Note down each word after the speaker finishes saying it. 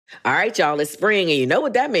All right, y'all, it's spring, and you know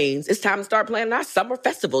what that means. It's time to start planning our summer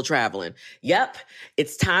festival traveling. Yep,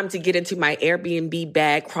 it's time to get into my Airbnb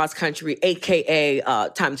bag cross country, aka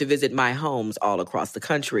time to visit my homes all across the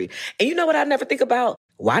country. And you know what I never think about?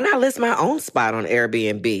 Why not list my own spot on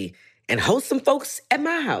Airbnb and host some folks at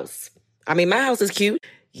my house? I mean, my house is cute.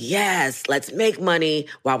 Yes, let's make money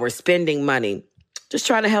while we're spending money. Just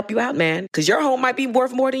trying to help you out, man, because your home might be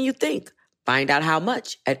worth more than you think. Find out how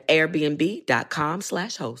much at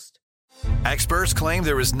airbnb.com/host. Experts claim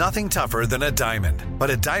there is nothing tougher than a diamond.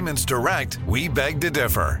 But at Diamonds Direct, we beg to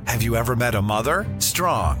differ. Have you ever met a mother?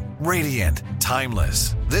 Strong, radiant,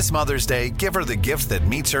 timeless. This Mother's Day, give her the gift that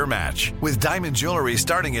meets her match. With diamond jewelry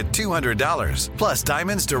starting at $200. Plus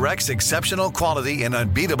Diamonds Direct's exceptional quality and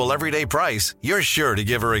unbeatable everyday price, you're sure to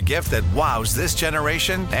give her a gift that wows this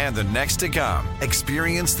generation and the next to come.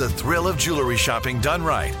 Experience the thrill of jewelry shopping done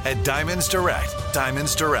right at Diamonds Direct.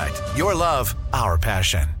 Diamonds Direct. Your love, our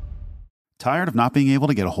passion. Tired of not being able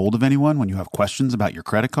to get a hold of anyone when you have questions about your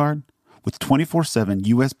credit card? With 24/7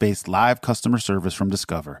 U.S.-based live customer service from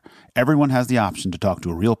Discover, everyone has the option to talk to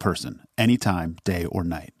a real person anytime, day or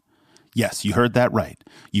night. Yes, you heard that right.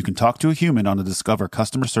 You can talk to a human on the Discover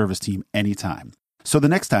customer service team anytime. So the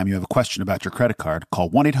next time you have a question about your credit card, call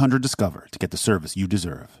 1-800-DISCOVER to get the service you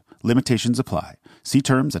deserve. Limitations apply. See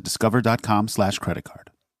terms at discover.com/creditcard.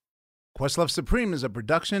 Questlove Supreme is a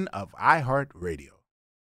production of iHeartRadio.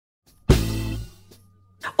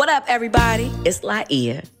 What up, everybody? It's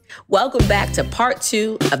Laia. Welcome back to part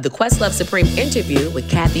 2 of the Questlove Supreme interview with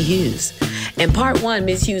Cathy Hughes. In part 1,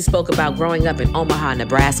 Ms. Hughes spoke about growing up in Omaha,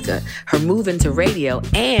 Nebraska, her move into radio,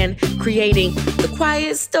 and creating The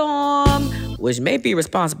Quiet Storm, which may be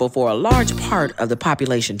responsible for a large part of the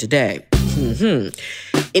population today.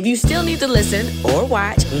 If you still need to listen or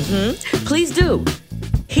watch, please do.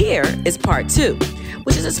 Here is part 2,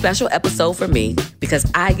 which is a special episode for me because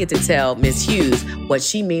I get to tell Ms. Hughes what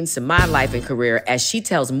she means to my life and career as she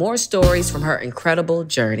tells more stories from her incredible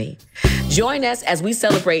journey. Join us as we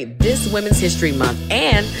celebrate this Women's History Month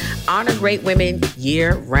and honor great women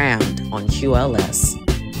year-round on QLS.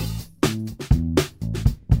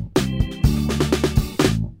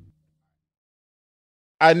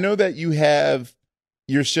 I know that you have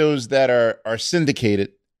your shows that are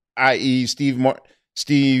syndicated, i.e. Steve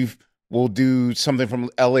will do something from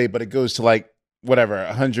LA, but it goes to like whatever,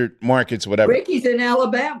 100 markets, whatever. Ricky's in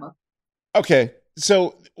Alabama. Okay.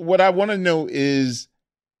 So what I want to know is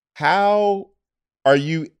how are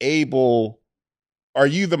you the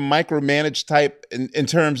micromanage type in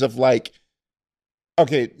terms of like,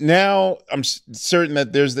 okay, now I'm certain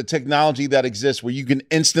that there's the technology that exists where you can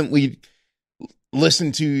instantly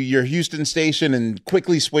listen to your Houston station and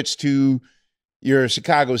quickly switch to your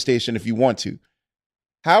Chicago station if you want to.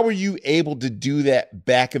 How were you able to do that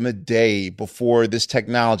back in the day before this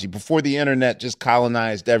technology, before the internet just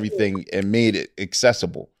colonized everything and made it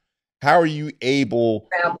accessible? How are you able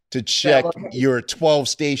to check your 12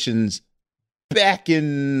 stations back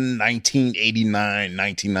in 1989,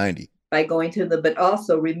 1990? By going to but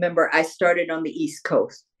also remember, I started on the East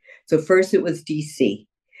Coast. So first it was DC,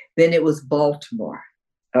 then it was Baltimore.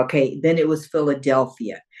 Okay, then it was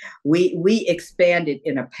Philadelphia. We expanded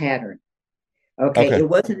in a pattern. Okay. It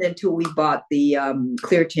wasn't until we bought the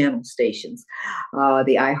Clear Channel stations,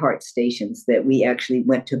 the iHeart stations, that we actually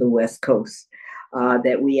went to the West Coast,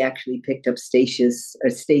 that we actually picked up stations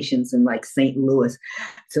in like St. Louis.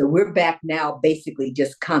 So we're back now basically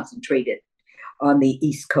just concentrated on the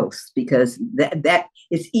East Coast because that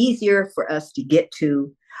is easier for us to get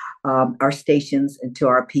to our stations and to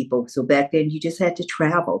our people. So back then you just had to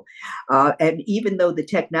travel. And even though the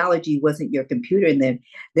technology wasn't your computer, and then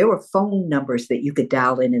there were phone numbers that you could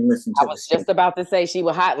dial in and listen to. I was just about to say she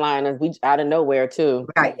would hotline us out of nowhere too.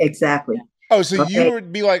 Right, exactly. Oh, so you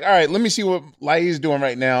would be like, all right, let me see what Laia is doing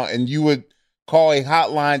right now. And you would call a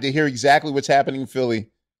hotline to hear exactly what's happening in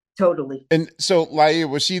Philly. Totally. And so Laia,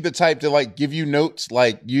 was she the type to like give you notes?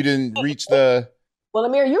 Like you didn't reach the... Well,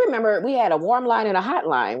 Amir, you remember we had a warm line and a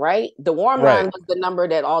hotline, right? The warm line was the number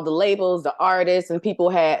that all the labels, the artists, and people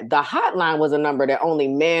had. The hotline was a number that only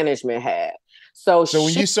management had. So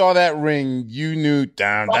when you saw that ring, you knew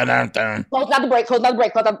down. Close out the break. Close out the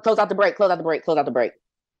break. Close out the break. Close out the break. Close out the break.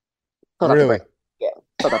 Close out the break. Yeah.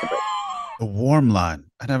 Close out the break. The warm line.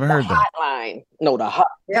 I never heard that. Hotline. No, the hot.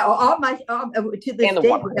 Yeah. All my to this day we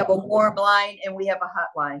have a warm line and we have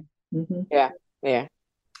a hotline. Mm-hmm. Yeah. Yeah.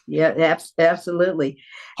 Yeah, absolutely.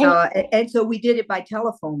 And so we did it by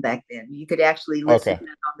telephone back then. You could actually listen in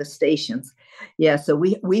on the stations. Yeah, so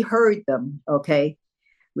we heard them, okay?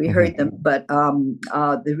 We heard them. But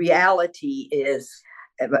the reality is,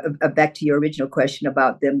 back to your original question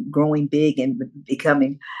about them growing big and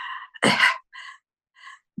becoming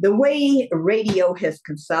The way radio has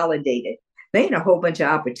consolidated, there ain't a whole bunch of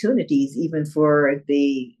opportunities even for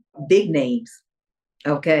the big names.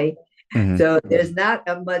 Okay. Mhm. So there's not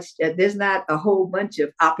a whole bunch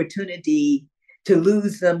of opportunity to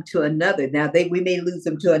lose them to another. Now we may lose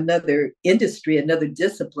them to another industry, another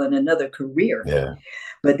discipline, another career. Yeah.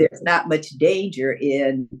 But there's not much danger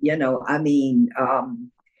in,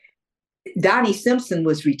 Donnie Simpson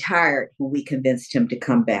was retired when we convinced him to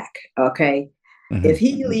come back. Okay. Mhm. If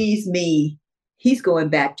he leaves me, he's going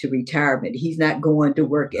back to retirement. He's not going to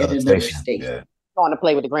work at another station. Yeah. Going to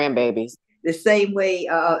play with the grandbabies. The same way,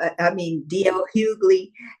 D.L.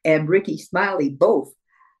 Hughley and Ricky Smiley both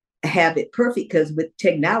have it perfect because with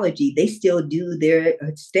technology, they still do their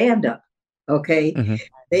stand-up, okay? Mhm.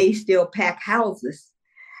 They still pack houses.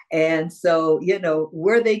 And so,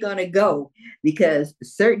 where are they going to go? Because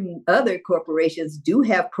certain other corporations do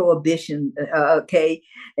have prohibition, okay,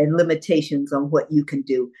 and limitations on what you can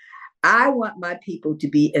do. I want my people to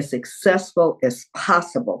be as successful as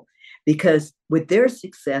possible because with their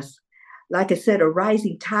success, like I said, a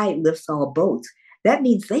rising tide lifts all boats. That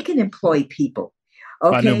means they can employ people.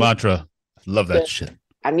 Okay? My new mantra. Love that shit.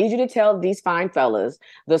 I need you to tell these fine fellas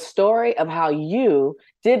the story of how you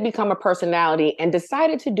did become a personality and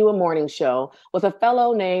decided to do a morning show with a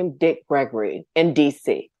fellow named Dick Gregory in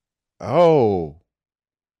DC. Oh.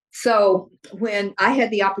 So when I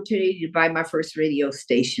had the opportunity to buy my first radio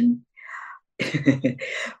station,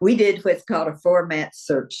 we did what's called a format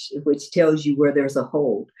search, which tells you where there's a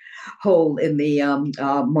hole in the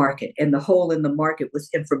market. And the hole in the market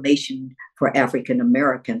was information for African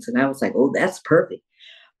Americans. And I was like, oh, that's perfect.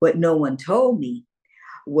 What no one told me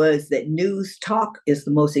was that news talk is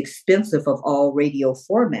the most expensive of all radio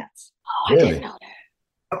formats. Oh, really? I didn't know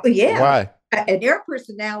that. Oh, yeah. Why? And their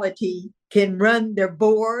personality can run their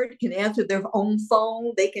board, can answer their own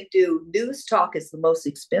phone. They can do news talk is the most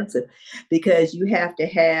expensive because you have to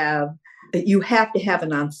have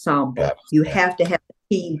an ensemble. Yeah. You have to have a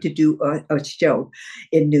team to do a show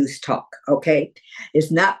in news talk. Okay.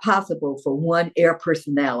 It's not possible for one air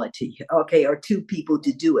personality, okay, or two people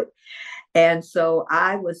to do it. And so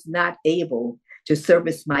I was not able to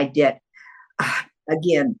service my debt.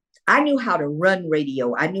 Again, I knew how to run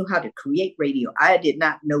radio. I knew how to create radio. I did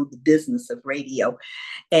not know the business of radio.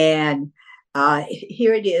 And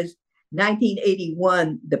here it is,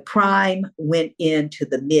 1981, the prime went into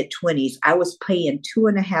the mid-20s. I was paying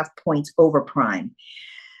 2.5 points over prime.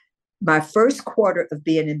 My first quarter of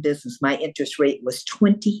being in business, my interest rate was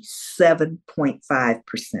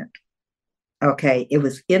 27.5%. Okay, it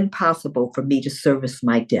was impossible for me to service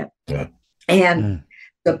my debt and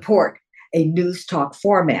support a news talk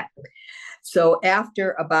format. So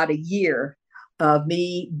after about a year of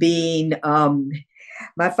me being,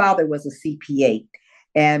 my father was a CPA,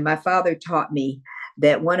 and my father taught me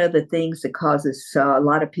that one of the things that causes a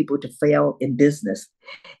lot of people to fail in business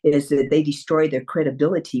is that they destroy their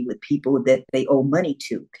credibility with people that they owe money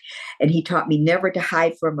to. And he taught me never to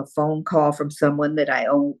hide from a phone call from someone that I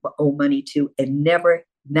owe money to and never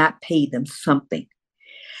not pay them something.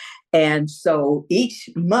 And so each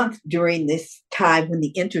month during this time when the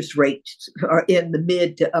interest rates are in the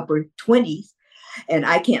mid to upper 20s and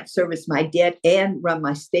I can't service my debt and run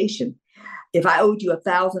my station, if I owed you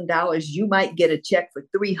 $1,000, you might get a check for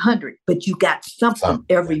 $300, but you got something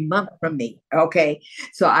every month from me. Okay.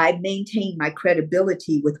 So I maintained my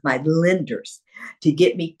credibility with my lenders to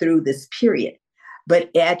get me through this period. But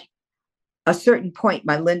at a certain point,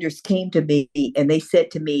 my lenders came to me and they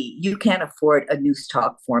said to me, you can't afford a news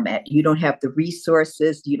talk format. You don't have the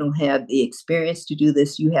resources. You don't have the experience to do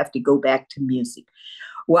this. You have to go back to music.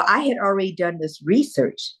 Well, I had already done this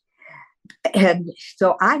research. And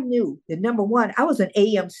so I knew that number one, I was an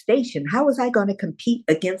AM station. How was I going to compete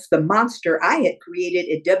against the monster I had created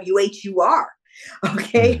at WHUR?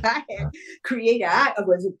 Okay, I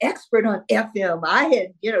was an expert on FM. I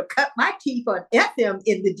had, cut my teeth on FM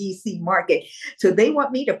in the DC market. So they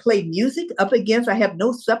want me to play music up against, I have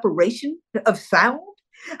no separation of sound.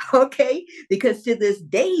 Okay, because to this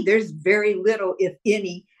day, there's very little, if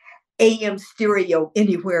any, AM stereo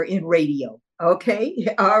anywhere in radio. Okay.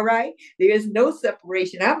 All right. There's no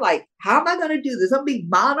separation. I'm like, how am I going to do this? I'm going to be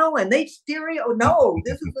mono and they stereo. No,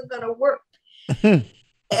 this isn't going to work.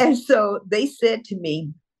 And so they said to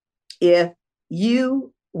me, if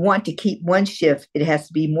you want to keep one shift, it has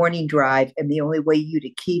to be morning drive. And the only way you to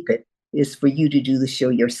keep it is for you to do the show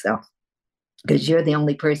yourself because you're the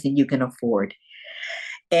only person you can afford.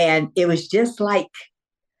 And it was just like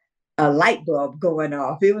a light bulb going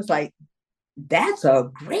off. It was like, that's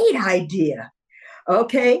a great idea.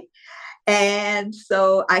 Okay. And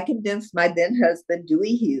so I convinced my then husband,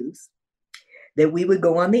 Dewey Hughes, that we would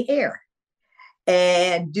go on the air.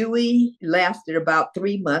 And Dewey lasted about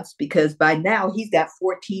 3 months because by now he's got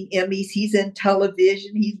 14 Emmys. He's in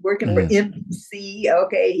television. He's working for NBC.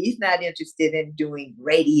 Okay. He's not interested in doing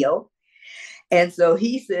radio. And so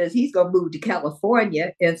he says he's going to move to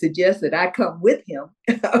California and suggests that I come with him.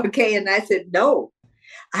 Okay. And I said, no,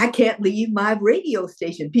 I can't leave my radio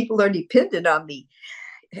station. People are dependent on me.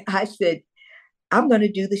 I said, I'm going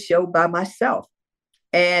to do the show by myself.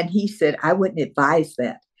 And he said, I wouldn't advise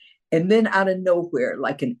that. And then out of nowhere,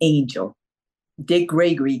 like an angel, Dick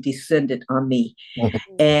Gregory descended on me.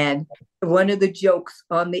 And one of the jokes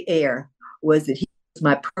on the air was that he was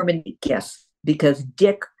my permanent guest because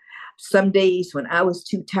Dick, some days when I was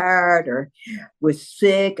too tired or was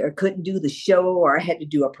sick or couldn't do the show or I had to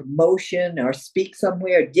do a promotion or speak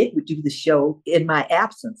somewhere, Dick would do the show in my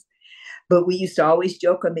absence. But we used to always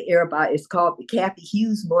joke on the air about it's called the Cathy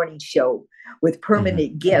Hughes Morning Show with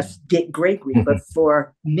permanent guest Dick Gregory. But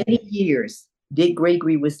for many years, Dick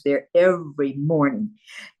Gregory was there every morning.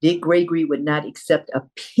 Dick Gregory would not accept a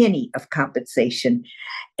penny of compensation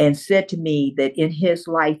and said to me that in his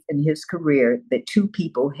life and his career, that two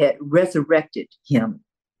people had resurrected him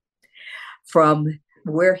from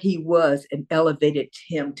where he was and elevated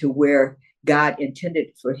him to where God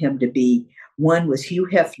intended for him to be. One was Hugh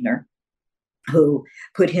Hefner, who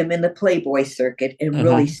put him in the Playboy circuit and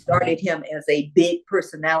really started him as a big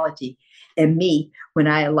personality. And me, when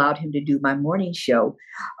I allowed him to do my morning show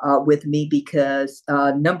with me, because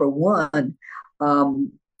number one,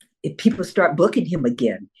 if people start booking him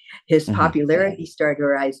again, his popularity started to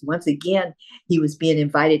rise. Once again, he was being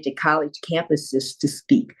invited to college campuses to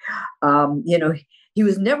speak. He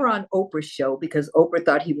was never on Oprah's show because Oprah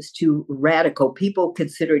thought he was too radical. People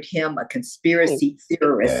considered him a conspiracy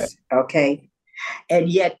theorist. Okay. And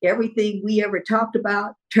yet everything we ever talked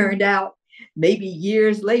about turned out maybe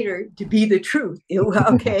years later to be the truth.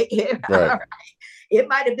 Okay. Right. It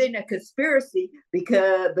might have been a conspiracy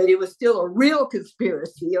but it was still a real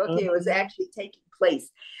conspiracy. Okay. It was actually taking place.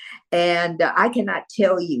 And I cannot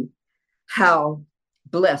tell you how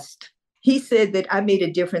blessed. He said that I made a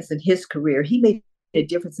difference in his career. He made a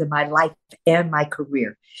difference in my life and my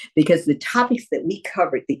career because the topics that we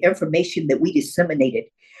covered, the information that we disseminated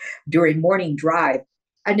during Morning Drive,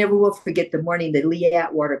 I never will forget the morning that Lee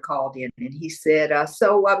Atwater called in and he said,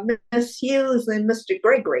 Ms. Hughes and Mr.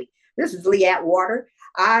 Gregory, this is Lee Atwater.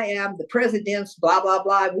 I am the president's blah, blah,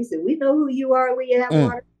 blah. And we said, we know who you are, Lee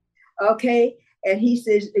Atwater. Okay. And he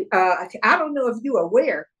says, I don't know if you're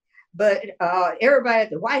aware, but everybody at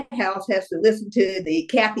the White House has to listen to the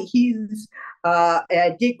Cathy Hughes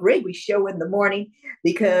Dick Gregory show in the morning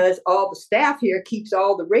because all the staff here keeps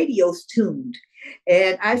all the radios tuned.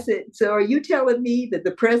 And I said, so are you telling me that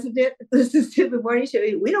the president listens to the morning show?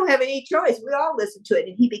 We don't have any choice. We all listen to it.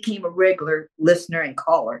 And he became a regular listener and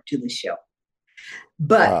caller to the show.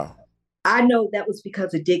 But I know that was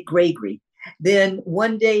because of Dick Gregory. Then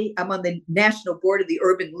one day I'm on the national board of the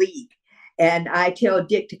Urban League. And I tell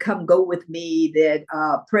Dick to come go with me that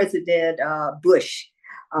President Bush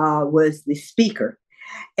was the speaker.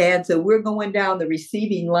 And so we're going down the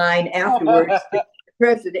receiving line afterwards.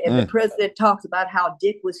 The president talks about how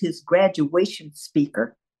Dick was his graduation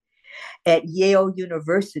speaker at Yale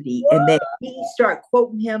University. And that he start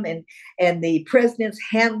quoting him and the president's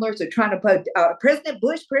handlers are trying to put President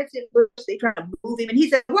Bush, they trying to move him. And he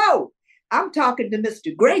said, whoa, I'm talking to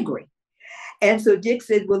Mr. Gregory. And so Dick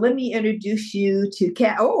said, well, let me introduce you to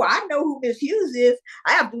Cat. Oh, I know who Miss Hughes is.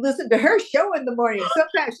 I have to listen to her show in the morning.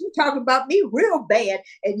 Sometimes she's talking about me real bad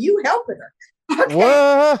and you helping her. Okay.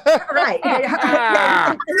 What? Right.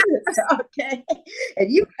 Okay.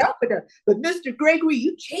 And you helping her. But Mr. Gregory,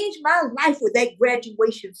 you changed my life with that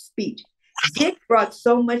graduation speech. Dick brought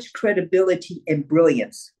so much credibility and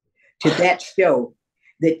brilliance to that show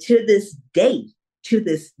that to this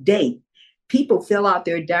day, people fill out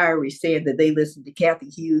their diary saying that they listen to Cathy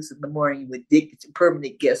Hughes in the morning with Dick's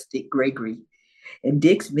permanent guest, Dick Gregory. And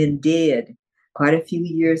Dick's been dead quite a few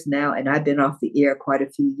years now, and I've been off the air quite a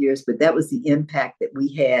few years, but that was the impact that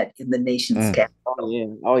we had in the nation's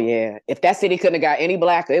capital. Oh, yeah. If that city couldn't have got any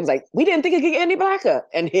blacker, it was like, we didn't think it could get any blacker.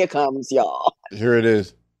 And here comes y'all. Here it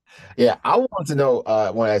is. Yeah, I want to know, I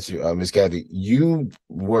want to ask you, Miss Cathy, you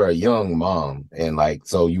were a young mom, and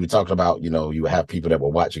so you were talking about, you would have people that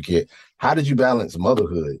would watch your kid. How did you balance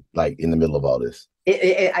motherhood, in the middle of all this?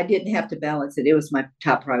 I didn't have to balance it. It was my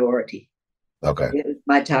top priority. Okay. It was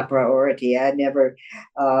my top priority. I never,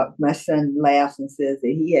 my son laughs and says that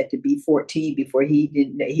he had to be 14 before he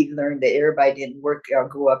learned that everybody didn't work or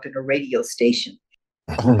go up in a radio station.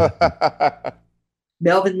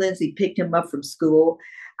 Melvin Lindsay picked him up from school.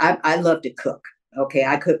 I love to cook. Okay,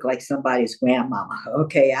 I cook like somebody's grandmama.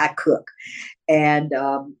 Okay, I cook. And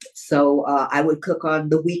so I would cook on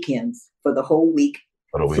the weekends for the whole week,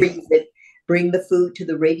 freeze it, bring the food to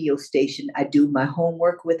the radio station. I do my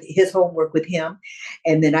homework with him.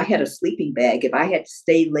 And then I had a sleeping bag. If I had to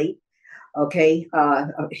stay late, okay,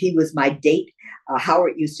 he was my date.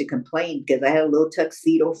 Howard used to complain because I had a little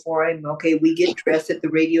tuxedo for him. Okay, we get dressed at the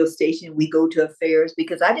radio station. We go to affairs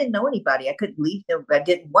because I didn't know anybody. I couldn't leave him. I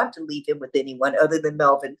didn't want to leave him with anyone other than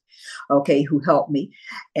Melvin, okay, who helped me.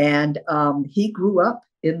 And he grew up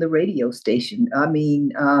in the radio station. I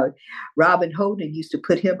mean, Robin Holden used to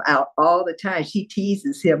put him out all the time. She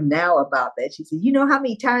teases him now about that. She said, you know how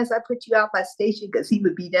many times I put you out my station? Because he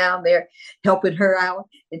would be down there helping her out.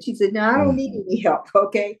 And she said, no, I don't need any help.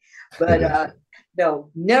 Okay. But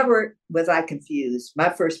no, never was I confused. My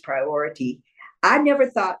first priority, I never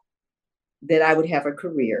thought that I would have a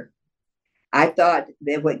career. I thought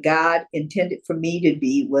that what God intended for me to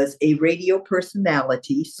be was a radio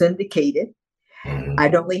personality, syndicated.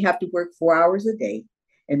 I'd only have to work 4 hours a day.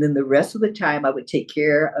 And then the rest of the time, I would take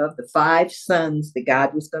care of the 5 sons that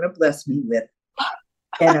God was going to bless me with,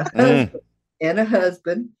 and a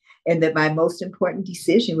husband. And that my most important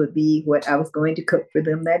decision would be what I was going to cook for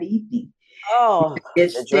them that evening. Oh,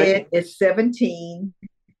 instead, it's 17.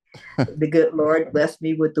 The good Lord blessed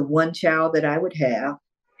me with the one child that I would have.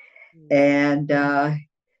 And,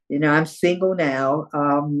 I'm single now,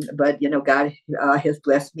 but, God has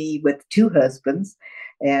blessed me with 2 husbands,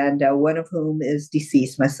 and one of whom is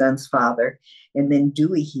deceased, my son's father, and then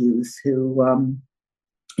Dewey Hughes, who,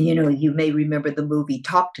 you may remember the movie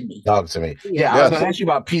Talk to Me. Talk to Me. Yeah, I was going to ask you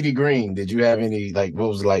about Petey Greene. Did you have any, what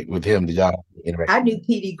was it like with him? Did y'all interact? I knew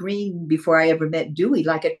Petey Greene before I ever met Dewey.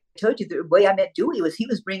 Like I told you, the way I met Dewey was he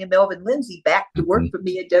was bringing Melvin Lindsay back to work for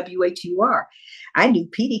me at WHUR. I knew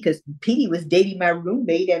Petey because Petey was dating my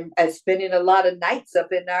roommate and spending a lot of nights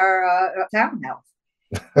up in our townhouse.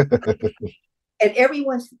 And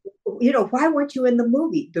everyone's, why weren't you in the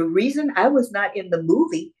movie? The reason I was not in the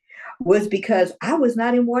movie was because I was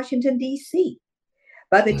not in Washington, D.C.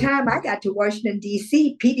 By the time I got to Washington,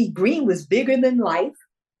 D.C., Petey Greene was bigger than life.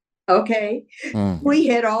 Okay. We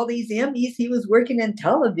had all these Emmys. He was working in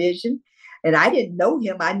television, and I didn't know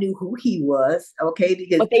him. I knew who he was. Okay.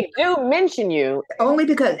 But they do mention you. Only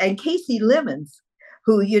because, and Casey Lemons,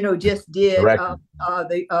 who, just did the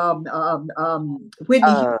Whitney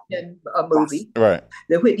Houston movie. Right.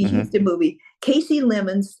 The Whitney Houston movie. Casey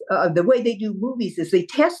Lemons, the way they do movies is they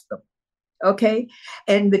test them. Okay.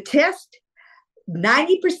 And the test,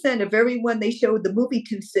 90% of everyone they showed the movie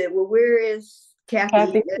to said, well, where is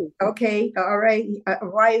Kathy? Okay. All right.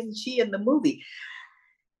 Why isn't she in the movie?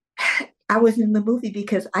 I was in the movie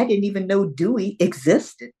because I didn't even know Dewey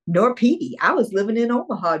existed, nor Petey. I was living in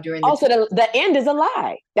Omaha during the Also, the end is a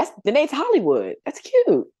lie. That's the name's Hollywood. That's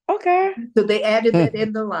cute. Okay. So they added that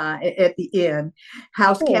in the line at the end.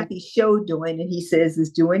 How's Kathy's show doing? And he says it's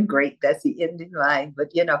doing great. That's the ending line.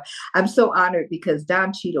 But, I'm so honored because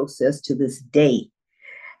Don Cheadle says to this day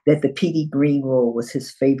that the Petey Greene role was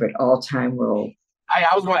his favorite all-time role.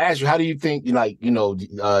 I was going to ask you, how do you think,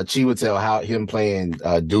 Chiwetel, how him playing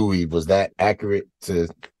Dewey, was that accurate to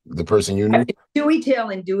the person you knew?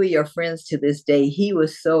 Chiwetel and Dewey are friends to this day. He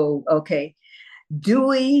was so, okay.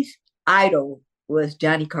 Dewey's idol was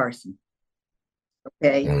Johnny Carson.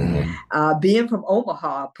 Okay. Being from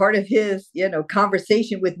Omaha, part of his,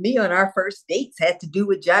 conversation with me on our first dates had to do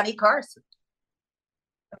with Johnny Carson.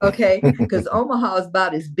 Okay. Because Omaha is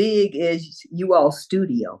about as big as you all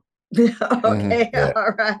studio. Okay,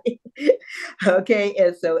 all right. Okay,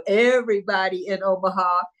 and so everybody in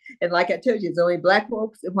Omaha, and like I told you, it's only Black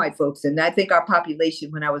folks and white folks. And I think our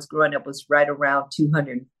population when I was growing up was right around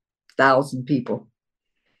 200,000 people.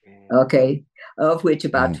 Okay, of which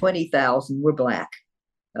about 20,000 were Black.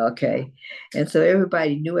 Okay, and so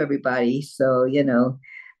everybody knew everybody. So,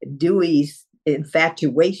 Dewey's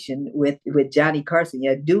infatuation with Johnny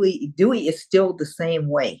Carson, Dewey is still the same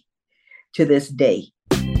way to this day.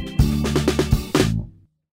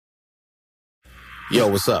 Yo,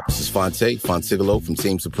 what's up? This is Fontigolo from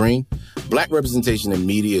Team Supreme. Black representation in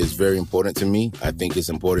media is very important to me. I think it's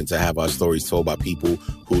important to have our stories told by people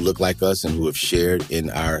who look like us and who have shared in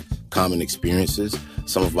our common experiences.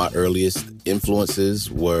 Some of my earliest influences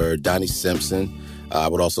were Donnie Simpson. I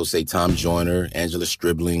would also say Tom Joyner, Angela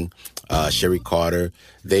Stribling, Sherry Carter.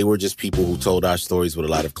 They were just people who told our stories with a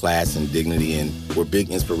lot of class and dignity and were big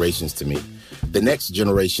inspirations to me. The next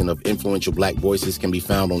generation of influential Black voices can be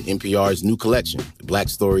found on NPR's new collection, Black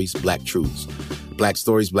Stories, Black Truths. Black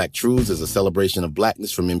Stories, Black Truths is a celebration of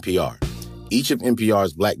Blackness from NPR. Each of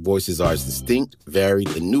NPR's Black voices are as distinct, varied,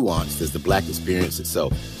 and nuanced as the Black experience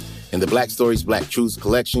itself. In the Black Stories, Black Truths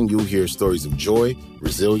collection, you'll hear stories of joy,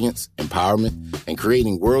 resilience, empowerment, and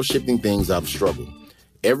creating world-shifting things out of struggle.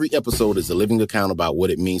 Every episode is a living account about what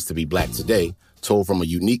it means to be Black today, told from a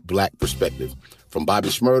unique Black perspective. From Bobby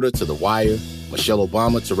Shmurda to The Wire, Michelle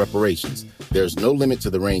Obama to reparations, there's no limit to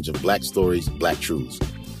the range of Black stories, Black truths.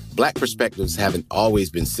 Black perspectives haven't always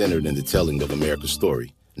been centered in the telling of America's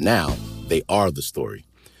story. Now, they are the story.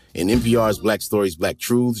 In NPR's Black Stories, Black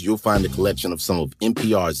Truths, you'll find a collection of some of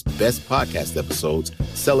NPR's best podcast episodes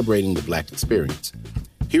celebrating the Black experience.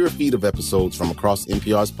 Hear a feed of episodes from across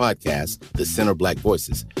NPR's podcasts, The Center Black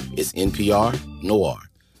Voices. It's NPR Noir.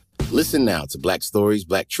 Listen now to Black Stories,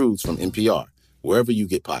 Black Truths from NPR, wherever you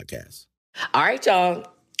get podcasts. All right, y'all.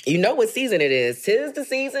 You know what season it is. 'Tis the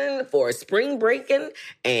season for spring breaking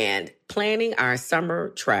and planning our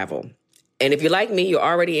summer travel. And if you're like me, you're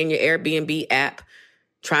already in your Airbnb app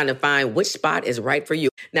trying to find which spot is right for you.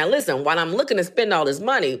 Now, listen, while I'm looking to spend all this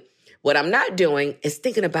money, what I'm not doing is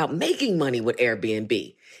thinking about making money with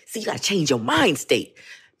Airbnb. See, you got to change your mind state.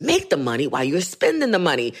 Make the money while you're spending the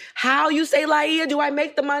money. How, you say, Laia, do I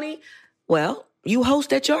make the money? Well, you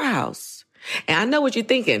host at your house. And I know what you're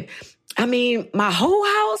thinking. I mean, my whole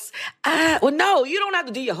house? Well, no, you don't have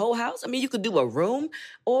to do your whole house. I mean, you could do a room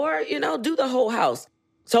or, do the whole house.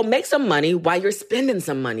 So make some money while you're spending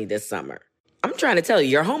some money this summer. I'm trying to tell you,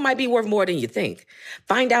 your home might be worth more than you think.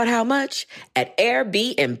 Find out how much at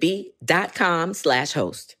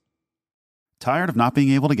airbnb.com/host. Tired of not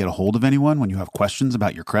being able to get a hold of anyone when you have questions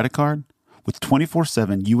about your credit card? With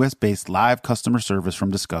 24/7 U.S.-based live customer service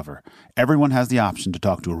from Discover, everyone has the option to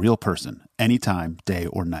talk to a real person anytime, day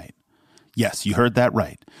or night. Yes, you heard that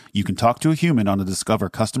right. You can talk to a human on the Discover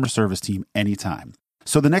customer service team anytime.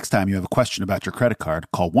 So the next time you have a question about your credit card,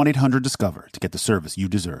 call 1-800-DISCOVER to get the service you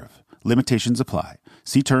deserve. Limitations apply.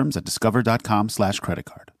 See terms at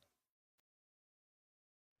discover.com/creditcard.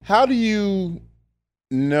 How do you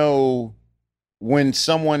know when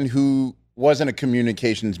someone who wasn't a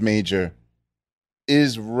communications major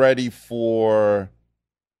is ready for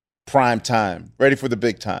prime time, ready for the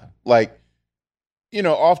big time? Like,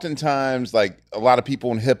 oftentimes, like a lot of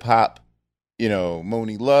people in hip hop,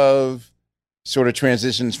 Monie Love sort of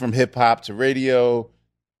transitions from hip hop to radio.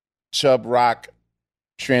 Chubb Rock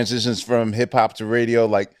transitions from hip hop to radio.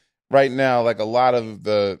 Like right now, like a lot of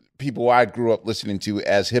the people I grew up listening to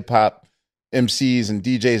as hip hop MCs and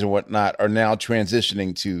DJs and whatnot are now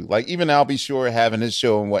transitioning to, like, even Albie Shore having his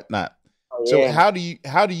show and whatnot. Oh, yeah. So how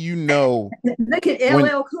do you know? Look at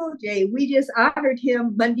LL Cool J. We just honored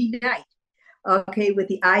him Monday night, with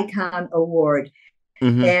the Icon Award.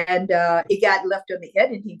 Mm-hmm. And it got left on the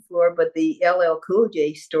editing floor, but the LL Cool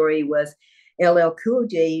J story was LL Cool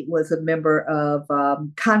J was a member of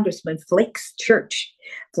Congressman Flake's church.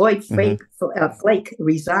 Floyd Flake, Flake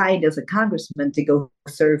resigned as a congressman to go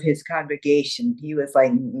serve his congregation. He was like,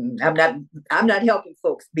 I'm not helping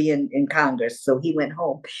folks be in Congress. So he went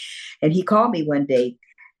home, and he called me one day,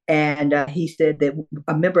 and he said that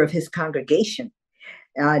a member of his congregation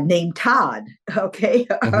named Todd, all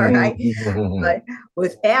right,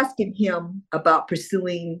 was asking him about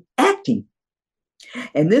pursuing acting.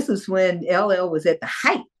 And this is when LL was at the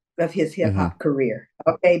height of his hip hop career.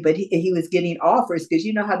 But he was getting offers because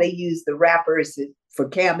you know how they use the rappers for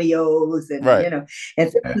cameos and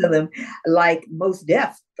and some of them, like Mos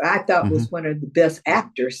Def, I thought was one of the best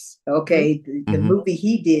actors. The movie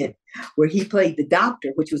he did where he played the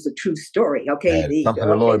doctor, which was a true story. Something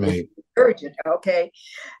the Lord made. Urgent. All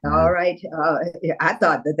right. I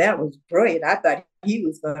thought that was brilliant. I thought he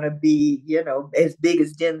was going to be, as big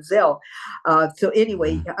as Denzel. So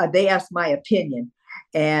anyway, they asked my opinion,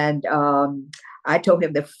 and I told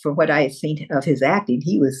him that from what I had seen of his acting,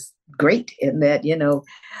 he was great, and that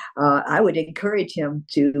I would encourage him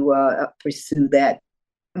to pursue that.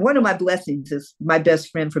 One of my blessings is my best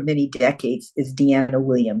friend for many decades is Deanna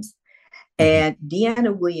Williams. And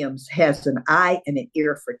Deanna Williams has an eye and an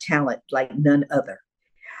ear for talent like none other.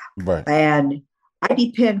 Right. And I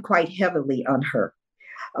depend quite heavily on her.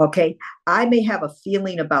 I may have a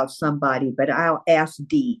feeling about somebody, but I'll ask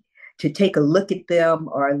Dee to take a look at them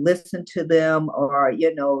or listen to them or,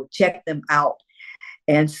 check them out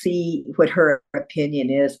and see what her opinion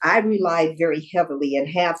is. I rely very heavily and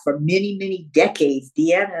have for many, many decades.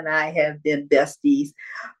 Deanna and I have been besties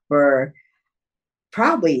for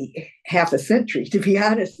probably half a century, to be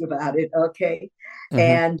honest about it.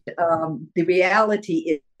 And the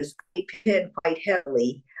reality is I depend quite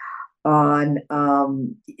heavily on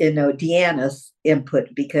Deanna's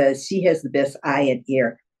input because she has the best eye and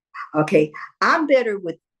ear. I'm better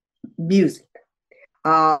with music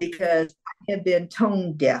because have been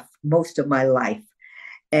tone deaf most of my life,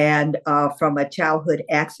 and from a childhood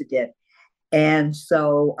accident. And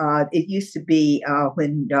so it used to be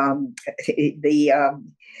when the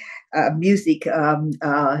music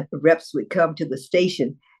reps would come to the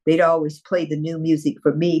station, they'd always play the new music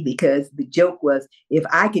for me, because the joke was, if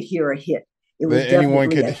I could hear a hit, it was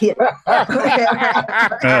definitely a hit.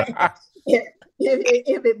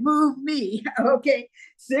 If it moved me, okay,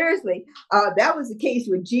 seriously, that was the case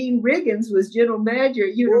when Gene Riggins was general manager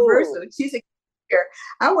at Universal. Ooh. She said,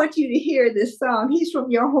 I want you to hear this song. He's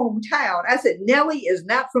from your hometown. I said, Nellie is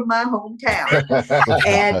not from my hometown.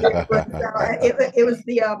 And it was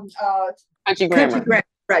the Country Grammar.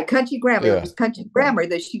 Right, Country Grammar. Yeah. It was Country Grammar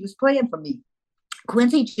that she was playing for me.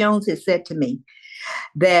 Quincy Jones has said to me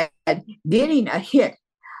that getting a hit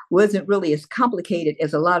wasn't really as complicated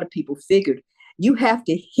as a lot of people figured. You have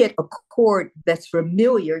to hit a chord that's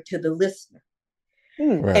familiar to the listener.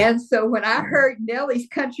 Right. And so when I heard Nellie's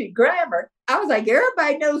Country Grammar, I was like,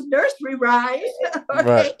 everybody knows nursery rhymes. Okay?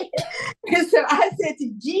 Right. And so I said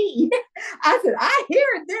to Jean, I said, I hear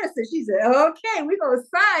this. And she said, okay, we're going to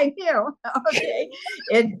sign him. Okay.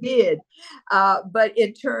 And did. But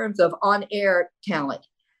in terms of on-air talent,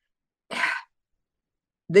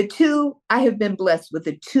 I have been blessed with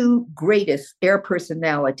the two greatest air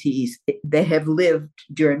personalities that have lived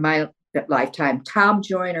during my lifetime, Tom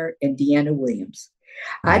Joyner and Deanna Williams.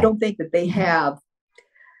 I don't think that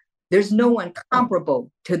there's no one comparable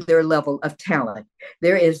to their level of talent.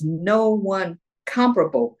 There is no one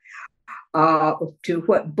comparable to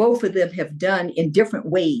what both of them have done in different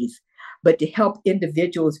ways, but to help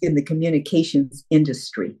individuals in the communications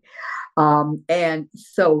industry. And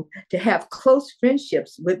so to have close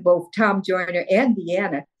friendships with both Tom Joyner and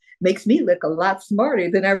Deanna makes me look a lot smarter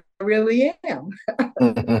than I really am.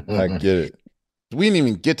 I get it. We didn't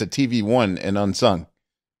even get to TV One and Unsung.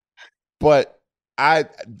 But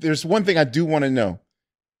there's one thing I do want to know.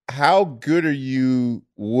 How good are you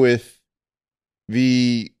with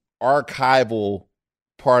the archival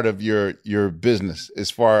part of your business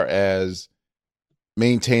as far as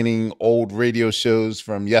maintaining old radio shows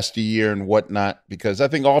from yesteryear and whatnot? Because I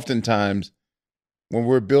think oftentimes when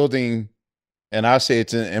we're building, and I say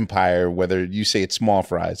it's an empire, whether you say it's small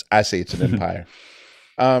fries, I say it's an empire.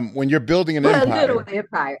 When you're building an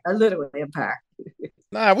empire. A little empire.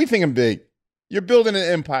 Nah, we thinking big. You're building an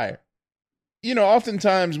empire. You know,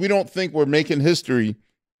 oftentimes we don't think we're making history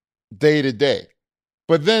day to day.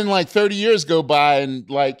 But then like 30 years go by, and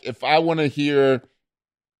like if I want to hear,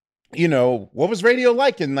 you know, what was radio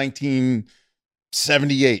like in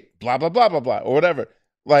 1978, blah, blah, blah, blah, blah, or whatever.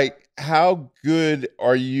 Like, how good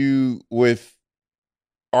are you with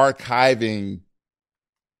archiving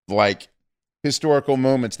like historical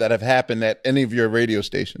moments that have happened at any of your radio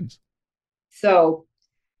stations? So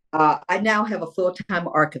I now have a full-time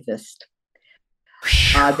archivist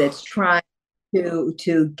that's trying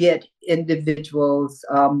to get individuals,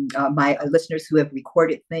 my listeners who have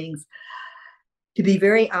recorded things. To be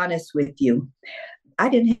very honest with you, I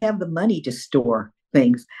didn't have the money to store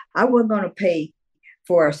things. I wasn't going to pay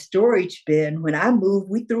for a storage bin. When I moved,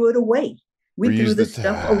 we threw it away. We threw the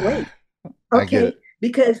stuff away. Okay,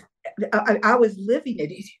 because I was living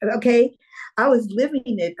it. Okay, I was living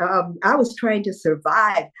it. I was trying to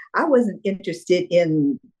survive. I wasn't interested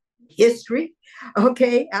in history.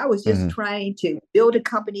 Okay, I was just trying to build a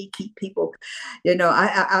company, keep people. You know,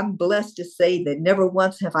 I'm blessed to say that never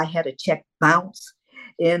once have I had a check bounce.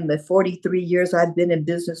 In the 43 years I've been in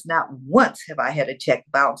business, not once have I had a check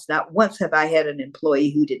bounce. Not once have I had an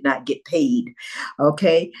employee who did not get paid.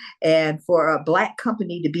 Okay. And for a Black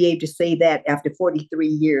company to be able to say that after 43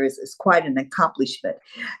 years is quite an accomplishment,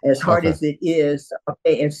 as hard as it is,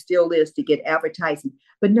 okay, and still is to get advertising.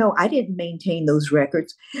 But no, I didn't maintain those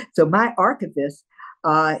records. So my archivist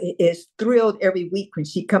is thrilled every week when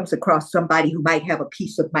she comes across somebody who might have a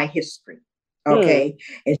piece of my history. Okay.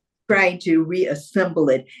 And trying to reassemble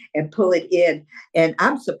it and pull it in. And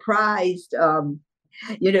I'm surprised,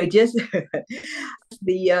 you know, just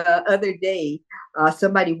the other day,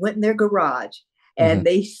 somebody went in their garage and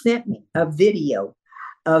they sent me a video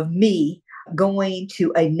of me going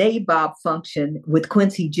to a NABOB function with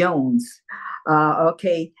Quincy Jones.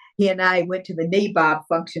 Okay. He and I went to the NABOB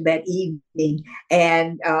function that evening,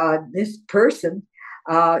 and this person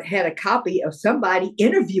had a copy of somebody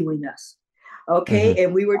interviewing us. Okay.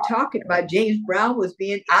 And we were talking about James Brown was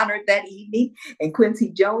being honored that evening, and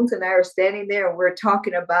Quincy Jones and I are standing there and we're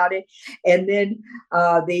talking about it. And then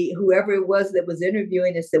whoever it was that was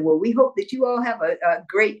interviewing us said, well, we hope that you all have a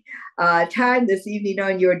great time this evening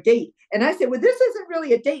on your date. And I said, well, this isn't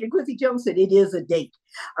really a date. And Quincy Jones said, it is a date.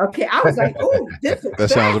 Okay. I was like, oh, this is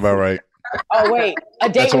that sounds about right. Oh, wait. A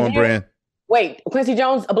date That's with on you? brand. Wait, Quincy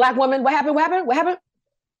Jones, a black woman. What happened? Right.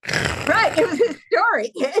 It was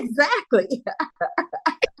historic. Exactly.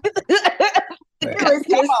 It was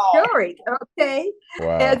historic. Okay.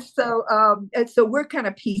 Wow. And so we're kind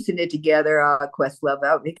of piecing it together, Questlove,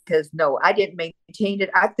 out because no, I didn't maintain it.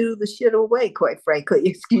 I threw the shit away, quite frankly.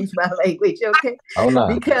 Excuse my language. Okay. Oh no.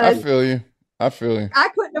 Because I feel you. I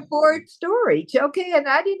couldn't afford storage. Okay. And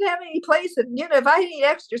I didn't have any place. And if I need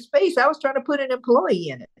extra space, I was trying to put an employee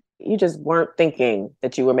in it. You just weren't thinking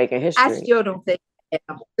that you were making history. I still don't think.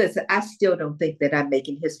 Listen, I still don't think that I'm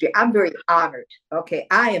making history. I'm very honored. Okay,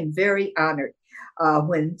 I am very honored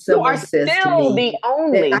when someone says to me, the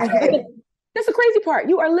only. That's the crazy part.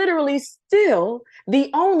 You are literally still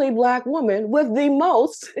the only black woman with the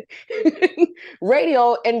most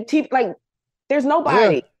radio and TV. Like, there's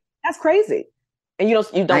nobody. Yeah. That's crazy. And you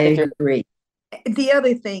don't. I agree. The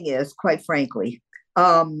other thing is, quite frankly,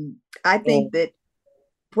 I think that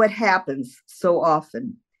what happens so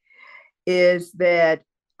often is that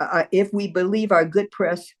if we believe our good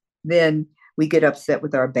press, then we get upset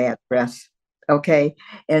with our bad press. Okay.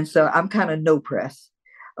 And so I'm kind of no press.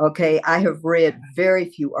 Okay. I have read very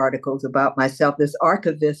few articles about myself. This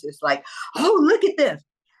archivist is like, oh, look at this.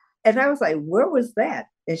 And I was like, where was that?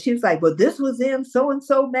 And she was like, well, this was in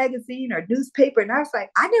so-and-so magazine or newspaper. And I was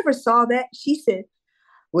like, I never saw that. She said,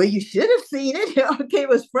 well, you should have seen it. Okay, it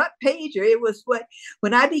was front pager. It was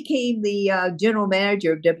when I became the general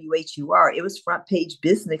manager of WHUR, it was front page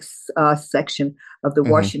business section of the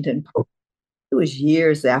Washington Post. It was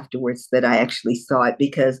years afterwards that I actually saw it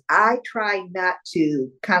because I try not to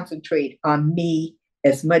concentrate on me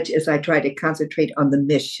as much as I try to concentrate on the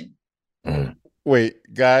mission. Wait,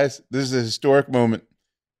 guys, this is a historic moment.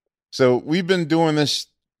 So we've been doing this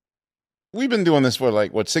for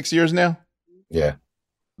like, 6 years now? Yeah.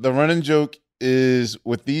 The running joke is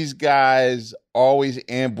with these guys always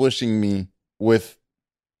ambushing me with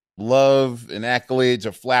love and accolades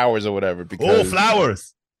or flowers or whatever. Because,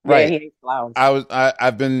 flowers. Right. Yeah, he hates flowers.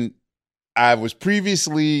 I was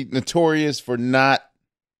previously notorious for not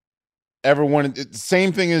ever wanting,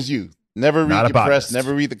 same thing as you. Never read your press,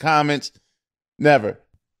 never read the comments, never.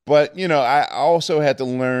 But, I also had to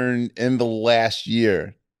learn in the last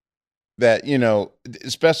year that,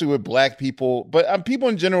 especially with black people, but people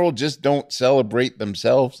in general just don't celebrate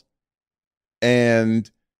themselves. And,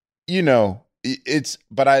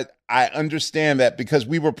 but I understand that because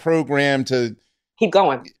we were programmed to keep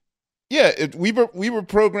going. Yeah. We were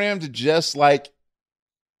programmed to just like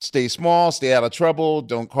stay small, stay out of trouble,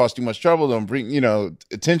 don't cause too much trouble, don't bring,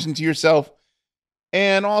 attention to yourself.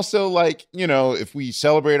 And also like, if we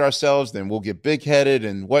celebrate ourselves, then we'll get big headed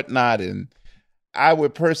and whatnot. And I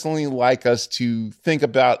would personally like us to think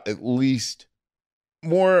about at least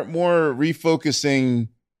more refocusing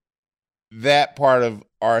that part of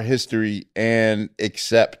our history and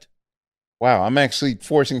accept. Wow, I'm actually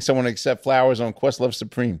forcing someone to accept flowers on Questlove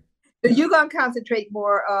Supreme. So you're gonna concentrate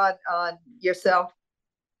more on yourself?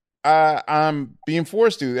 I'm being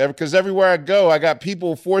forced to because everywhere I go, I got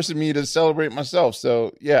people forcing me to celebrate myself.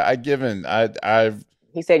 So yeah, I give in.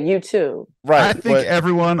 He said you too. Right. I think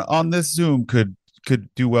everyone on this Zoom could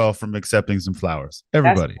do well from accepting some flowers.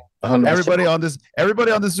 Everybody. Everybody on this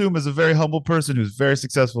Zoom is a very humble person who's very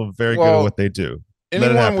successful and very good at what they do.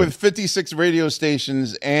 Anyone with 56 radio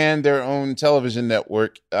stations and their own television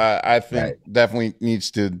network, I think definitely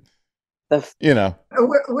needs to,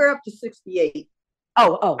 We're up to 68.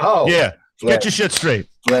 Oh. Yeah. Get your shit straight.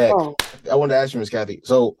 I wanted to ask you, Ms. Kathy.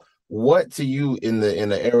 So what to you in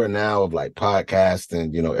the era now of like podcasts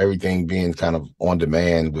and, everything being kind of on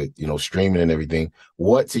demand with, streaming and everything,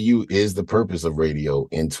 what to you is the purpose of radio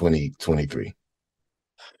in 2023?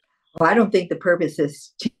 Well, I don't think the purpose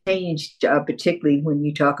has changed, particularly when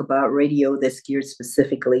you talk about radio that's geared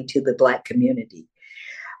specifically to the Black community.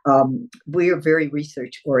 We are very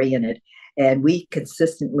research oriented, and we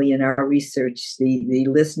consistently in our research, the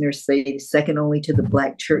listeners say second only to the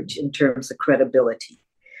Black church in terms of credibility.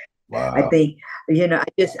 Wow. I think,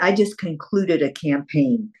 I just concluded a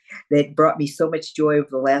campaign that brought me so much joy over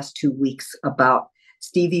the last 2 weeks about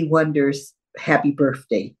Stevie Wonder's Happy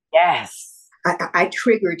Birthday. Yes. I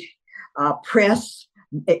triggered press,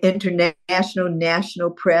 international,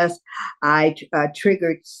 national press. I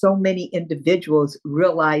triggered so many individuals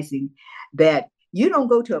realizing that you don't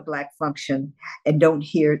go to a Black function and don't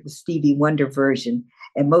hear the Stevie Wonder version.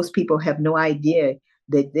 And most people have no idea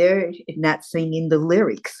that they're not singing the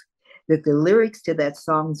lyrics, that the lyrics to that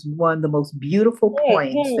song is one of the most beautiful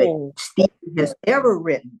poems that Stevie has ever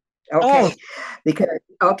written. Okay. Because,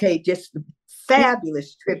 just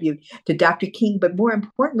fabulous tribute to Dr. King. But more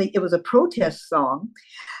importantly, it was a protest song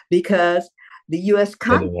because the U.S.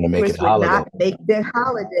 Congress would not make their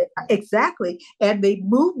holiday. Exactly. And the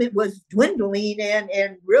movement was dwindling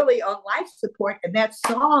and really on life support. And that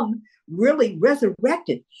song really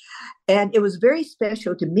resurrected. And it was very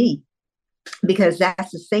special to me because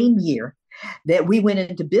that's the same year that we went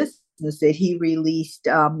into business that he released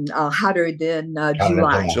Hotter Than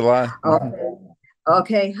July.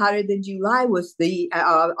 Okay, Hotter Than July was the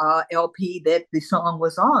LP that the song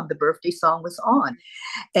was on, the birthday song was on.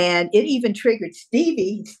 And it even triggered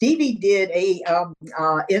Stevie. Stevie did a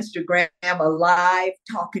Instagram, a live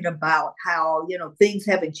talking about how, things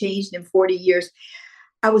haven't changed in 40 years.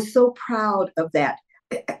 I was so proud of that.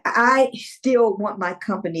 I still want my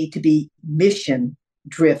company to be mission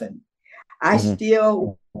driven. I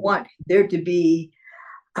still want there to be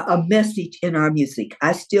a message in our music.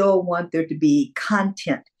 I still want there to be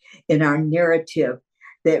content in our narrative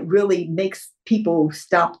that really makes people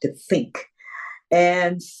stop to think.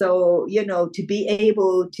 And so, to be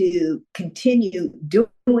able to continue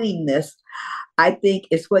doing this, I think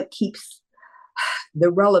is what keeps the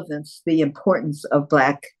relevance, the importance of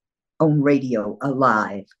Black-owned radio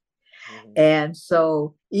alive. And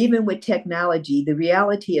so even with technology, the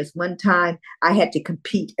reality is one time I had to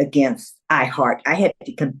compete against iHeart. I had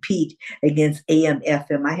to compete against AM,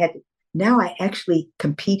 FM. Now I actually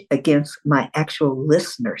compete against my actual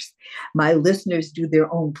listeners. My listeners do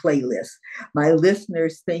their own playlists. My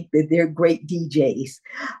listeners think that they're great DJs.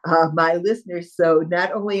 My listeners, so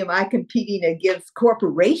not only am I competing against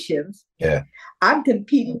corporations, I'm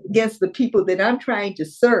competing against the people that I'm trying to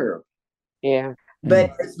serve. Yeah.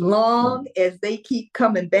 But as long as they keep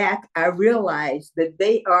coming back, I realize that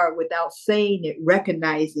they are, without saying it,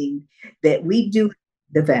 recognizing that we do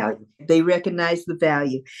the value. They recognize the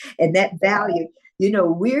value. And that value,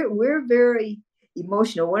 we're very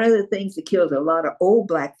emotional. One of the things that kills a lot of old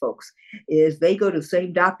Black folks is they go to the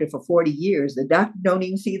same doctor for 40 years. The doctor don't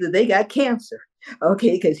even see that they got cancer.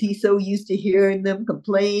 Okay, because he's so used to hearing them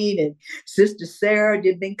complain. And Sister Sarah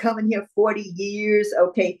did been coming here 40 years.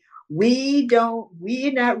 Okay. We're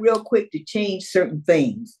not real quick to change certain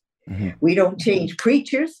things. We don't change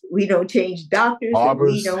preachers. We don't change doctors. And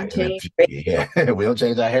we don't change. We don't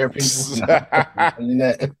change our hair people.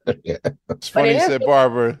 It's funny you said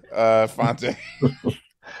Barbara Fonte.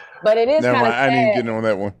 But it is kind of sad. I didn't get on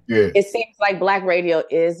that one. Yeah. It seems like Black radio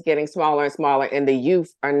is getting smaller and smaller, and the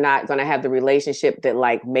youth are not going to have the relationship that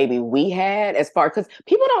like maybe we had as far, because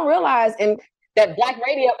people don't realize that Black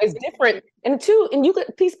radio is different. And you could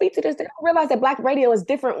please speak to this. They don't realize that Black radio is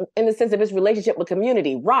different in the sense of its relationship with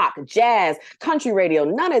community, rock, jazz, country radio.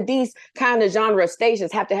 None of these kind of genre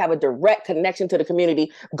stations have to have a direct connection to the community,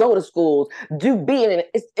 go to schools, be in it.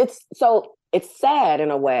 It's sad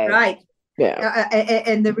in a way. Right. Yeah.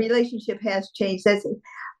 And the relationship has changed. That's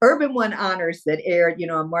Urban One Honors that aired,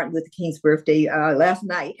 on Martin Luther King's birthday last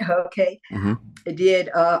night. Okay. It did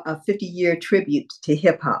a 50-year tribute to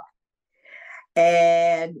hip hop.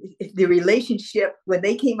 And the relationship, when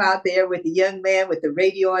they came out there with the young man with the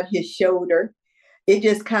radio on his shoulder, it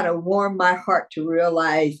just kind of warmed my heart to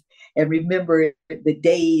realize and remember the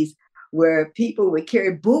days where people would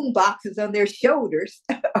carry boom boxes on their shoulders.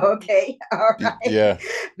 Okay. All right. Yeah.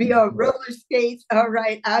 Be on roller skates. All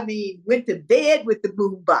right. I mean, went to bed with the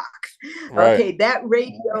boom box. Right. Okay. That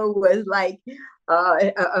radio was like,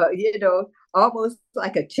 almost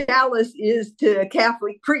like a chalice is to a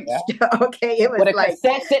Catholic priest. Yeah. Okay. It was with a like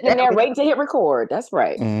cassette sitting in there waiting to hit record. That's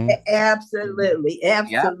right. Absolutely.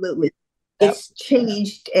 Absolutely. Yep. It's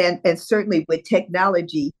changed and certainly with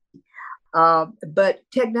technology. But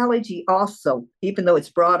technology also, even though it's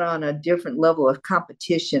brought on a different level of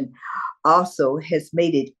competition, also has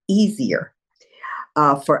made it easier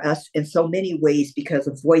for us in so many ways because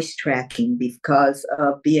of voice tracking, because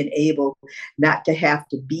of being able not to have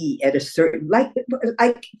to be at a certain, like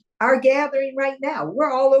our gathering right now.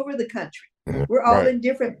 We're all over the country. We're all in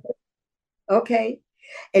different, okay?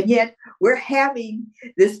 And yet we're having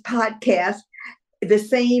this podcast the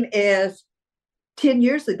same as 10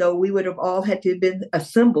 years ago, we would have all had to have been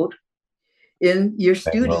assembled in your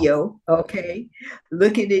studio, okay,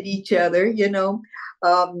 looking at each other,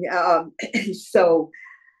 so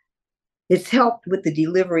it's helped with the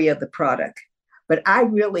delivery of the product. But I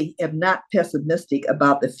really am not pessimistic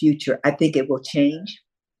about the future. I think it will change.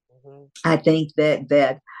 I think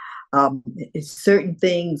that certain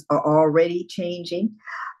things are already changing.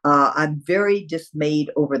 I'm very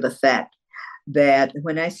dismayed over the fact that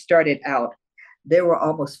when I started out, there were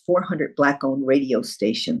almost 400 Black-owned radio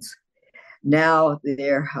stations. Now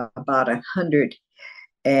there are about 100.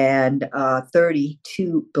 and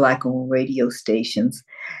 32 Black-owned radio stations,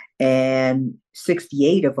 and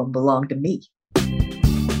 68 of them belong to me.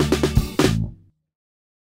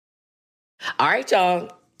 All right,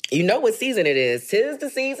 y'all. You know what season it is. 'Tis the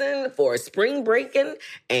season for spring breaking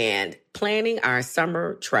and planning our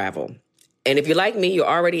summer travel. And if you're like me, you're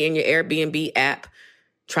already in your Airbnb app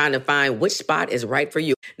trying to find which spot is right for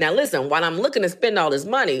you. Now, listen, while I'm looking to spend all this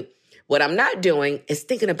money, what I'm not doing is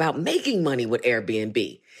thinking about making money with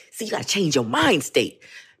Airbnb. See, you got to change your mind state.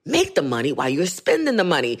 Make the money while you're spending the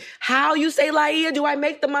money. How, you say, Laia, do I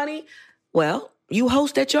make the money? Well, you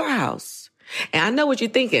host at your house. And I know what you're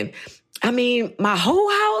thinking. I mean, my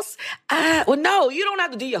whole house? Well, no, you don't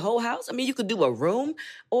have to do your whole house. I mean, you could do a room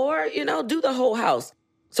or, do the whole house.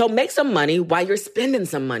 So make some money while you're spending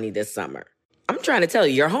some money this summer. I'm trying to tell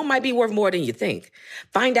you, your home might be worth more than you think.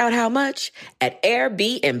 Find out how much at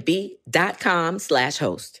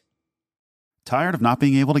airbnb.com/host. Tired of not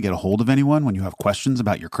being able to get a hold of anyone when you have questions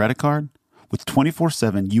about your credit card? With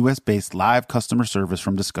 24/7 U.S.-based live customer service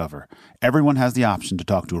from Discover, everyone has the option to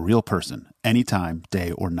talk to a real person anytime,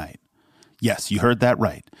 day or night. Yes, you heard that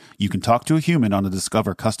right. You can talk to a human on the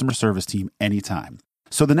Discover customer service team anytime.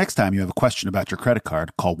 So the next time you have a question about your credit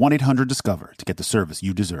card, call 1-800-DISCOVER to get the service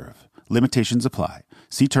you deserve. Limitations apply.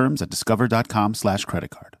 See terms at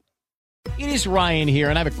discover.com/creditcard. It is Ryan here,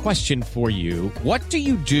 and I have a question for you. What do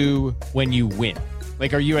you do when you win?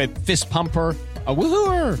 Like, are you a fist pumper, a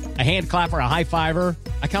woohooer, a hand clapper, a high fiver?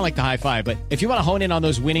 I kind of like the high five, but if you want to hone in on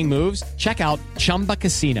those winning moves, check out Chumba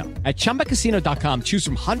Casino. At ChumbaCasino.com, choose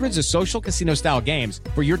from hundreds of social casino style games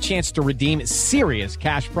for your chance to redeem serious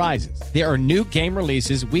cash prizes. There are new game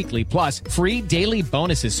releases weekly, plus free daily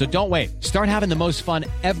bonuses. So don't wait. Start having the most fun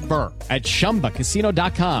ever at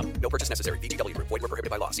ChumbaCasino.com. No purchase necessary. VGW Group. Void where prohibited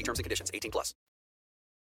by law. See terms and conditions. 18+.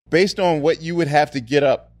 Based on what you would have to get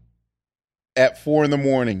up at 4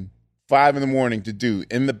 a.m, 5 a.m. to do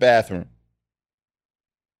in the bathroom,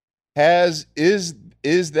 is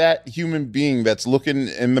that human being that's looking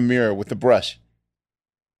in the mirror with the brush,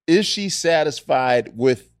 is she satisfied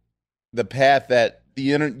with the path that the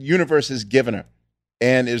universe has given her?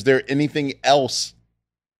 And is there anything else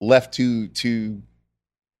left to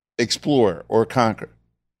explore or conquer?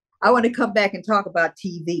 I want to come back and talk about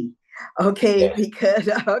TV. Okay, because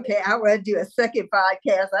I want to do a second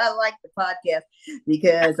podcast. I like the podcast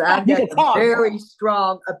because I've got some very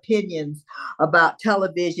strong opinions about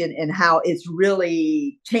television and how it's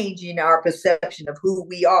really changing our perception of who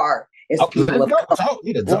we are as people of color.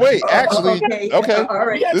 Well, wait, actually, okay. All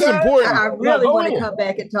right. This is important. I really want to come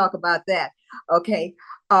back and talk about that. Okay.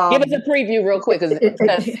 Give us a preview real quick,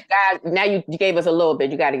 because now you gave us a little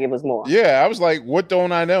bit. You got to give us more. Yeah, I was like, what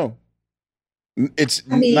don't I know? It's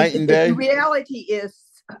night and day. The reality is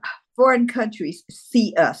foreign countries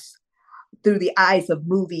see us through the eyes of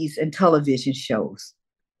movies and television shows.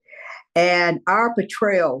 And our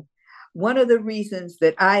portrayal, one of the reasons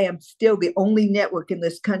that I am still the only network in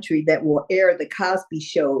this country that will air the Cosby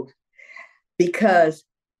Show, because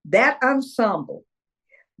that ensemble,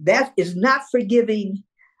 that is not forgiving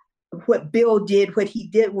what Bill did. What he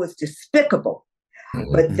did was despicable.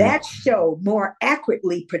 But that show more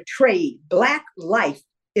accurately portrayed Black life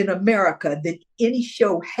in America than any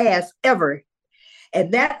show has ever.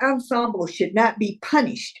 And that ensemble should not be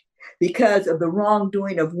punished because of the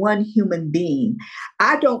wrongdoing of one human being.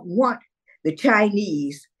 I don't want the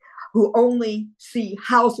Chinese who only see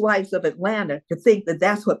Housewives of Atlanta to think that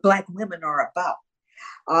that's what Black women are about.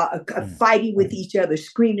 Fighting with each other,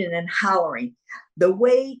 screaming and hollering. The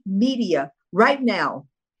way media right now,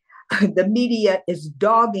 the media is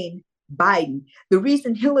dogging Biden. The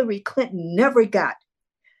reason Hillary Clinton never got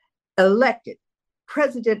elected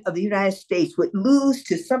president of the United States, would lose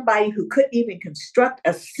to somebody who couldn't even construct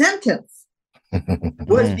a sentence,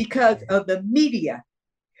 was because of the media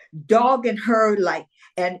dogging her like,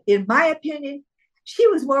 and in my opinion, she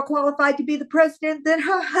was more qualified to be the president than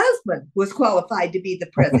her husband was qualified to be the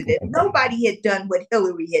president. Nobody had done what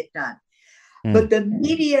Hillary had done. But the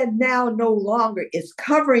media now no longer is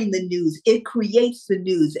covering the news. It creates the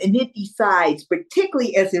news, and it decides,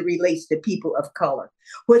 particularly as it relates to people of color,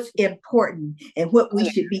 what's important and what we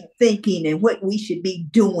should be thinking and what we should be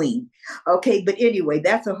doing. Okay, but anyway,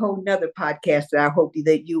 that's a whole nother podcast that I hope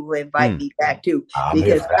that you will invite me back to,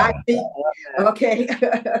 because I think, okay,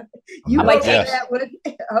 you know that one,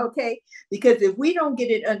 okay, because if we don't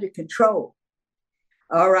get it under control,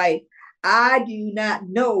 all right, I do not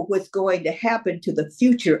know what's going to happen to the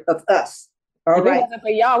future of us. All right. If it wasn't for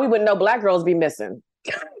y'all, we wouldn't know Black girls be missing.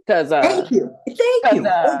 Thank you.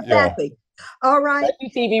 Exactly. All right.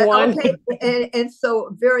 TV One. Okay. And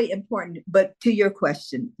so very important. But to your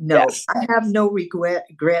question, no, Yes. I have no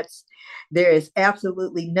regrets. There is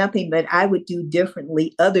absolutely nothing that I would do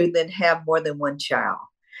differently other than have more than one child.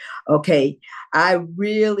 Okay. I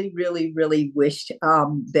really, really, really wished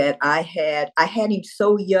that I had him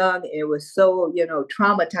so young. It was so,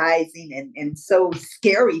 traumatizing and so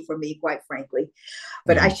scary for me, quite frankly.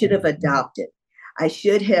 But I should have adopted. I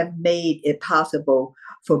should have made it possible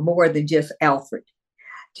for more than just Alfred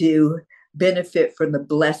to benefit from the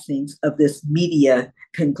blessings of this media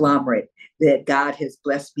conglomerate that God has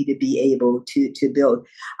blessed me to be able to build.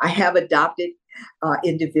 I have adopted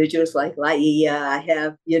individuals like Laia. I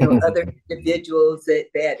have, other individuals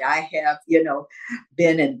that I have,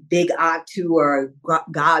 been a big aunt to or a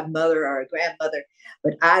godmother or a grandmother.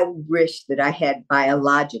 But I wish that I had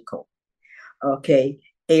biological,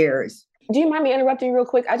 heirs. Do you mind me interrupting you real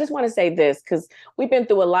quick? I just want to say this because we've been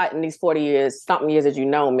through a lot in these 40 years, something years that you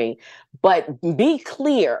know me. But be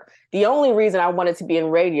clear, the only reason I wanted to be in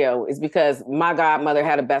radio is because my godmother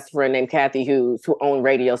had a best friend named Kathy Hughes who owned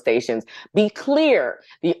radio stations. Be clear,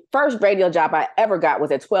 the first radio job I ever got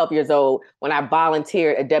was at 12 years old when I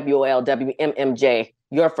volunteered at WOL WMMJ,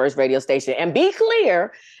 your first radio station. And be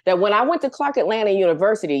clear that when I went to Clark Atlanta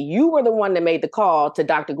University, you were the one that made the call to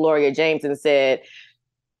Dr. Gloria James and said,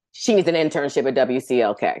 she needs an internship at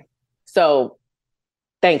WCLK. So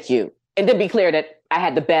thank you. And to be clear that I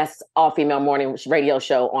had the best all-female morning radio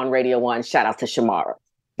show on Radio 1. Shout out to Shamara.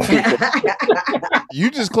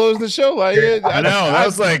 You just closed the show, Laia. I know.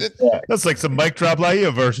 That's like some mic drop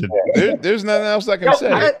Laia version. There's nothing else I can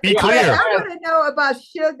say. Be clear. I want to know about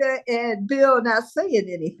Sugar and Bill not saying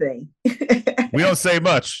anything. We don't say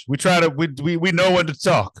much. We try to. We know when to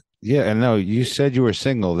talk. Yeah, and no, you said you were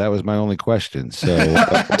single. That was my only question. So I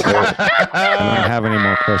don't have any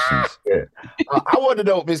more questions. Yeah. I want to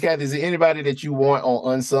know, Miss Kathy, is there anybody that you want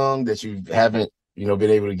on Unsung that you haven't, been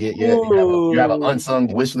able to get yet? You have an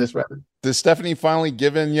unsung wish list, rather? Does Stephanie finally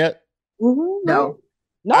give in yet? Mm-hmm. No.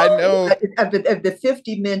 I know. Of the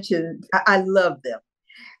 50 mentioned, I love them.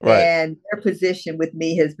 Right. And their position with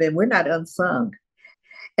me has been, we're not unsung.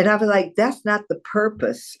 And I was like, that's not the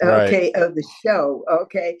purpose, of the show,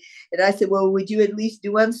 And I said, well, would you at least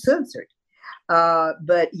do uncensored?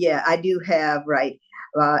 But yeah, I do have,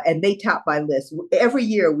 and they top my list. Every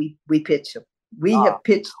year we pitch them. We have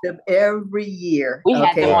pitched them every year. We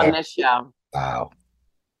had them on this show. Wow.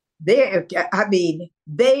 They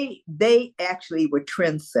actually were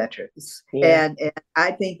trendsetters. Yeah. And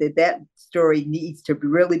I think that story needs to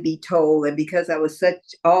really be told. And because I was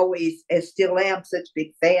always, and still am, such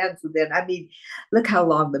big fans of them. I mean, look how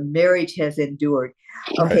long the marriage has endured.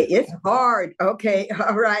 Okay, it's hard. Okay,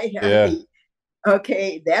 all right. Yeah.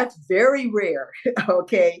 That's very rare.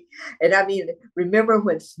 And I mean, remember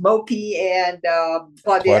when Smokey and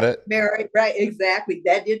Claudette married, right? Exactly.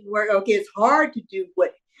 That didn't work. Okay, it's hard to do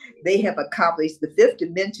what they have accomplished. The fifth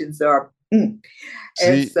dimensions are, and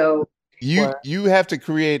so you have to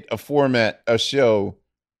create a format, a show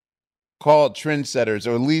called Trendsetters,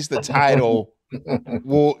 or at least the title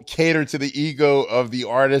will cater to the ego of the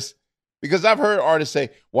artist. Because I've heard artists say,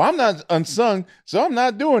 "Well, I'm not unsung, so I'm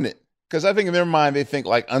not doing it." Because I think in their mind they think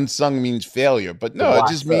like unsung means failure, but no, it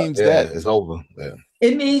just means that it's over. Yeah.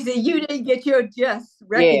 It means that you didn't get your just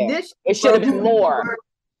recognition. It should have been more.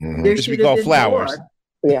 There it should be called flowers. More.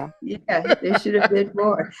 Yeah. Yeah, there should have been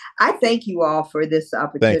more. I thank you all for this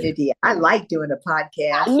opportunity. I like doing a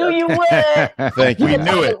podcast. I knew you would. Thank you. We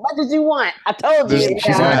knew it. What did you want? I told you. She's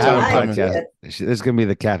going to have a podcast. This is going to be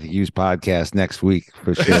the Kathy Hughes podcast next week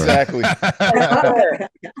for sure. Exactly.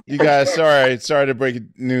 You guys, sorry to break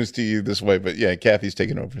news to you this way, but yeah, Kathy's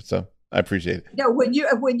taking over, so I appreciate it. No, when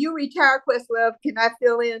you retire, Questlove, can I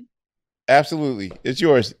fill in? Absolutely, it's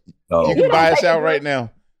yours. You can buy us out right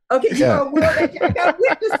now. Okay, I got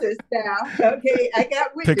witnesses now. Okay, I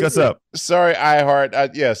got witnesses. Pick us up. Sorry,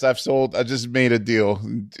 iHeart. Yes, I've sold. I just made a deal.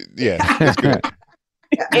 Yeah, it's good.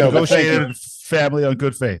 Negotiated family on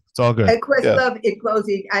good faith. It's all good. And Questlove, in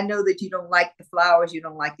closing, I know that you don't like the flowers, you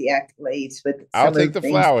don't like the accolades, but I'll take the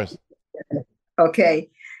flowers. Okay.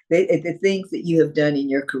 The things that you have done in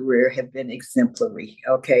your career have been exemplary.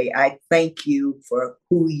 Okay. I thank you for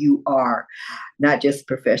who you are, not just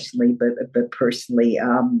professionally, but personally.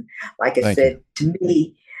 Like I said, to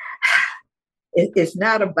me, it's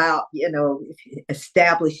not about,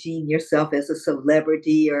 establishing yourself as a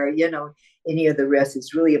celebrity or, any of the rest.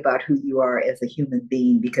 It's really about who you are as a human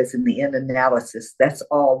being, because in the end analysis, that's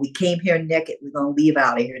all. We came here naked. We're going to leave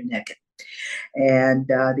out of here naked. And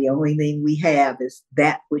the only thing we have is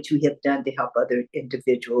that which we have done to help other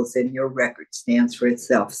individuals, and your record stands for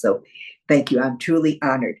itself. So Thank you. I'm truly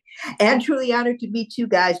honored. And truly honored to meet you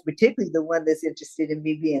guys, particularly the one that's interested in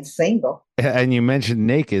me being single. And you mentioned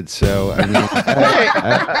naked, so I mean,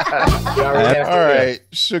 all right,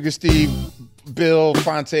 Sugar Steve, Bill,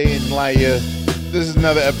 Fonte, and Laia. This is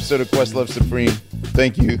another episode of Questlove Supreme.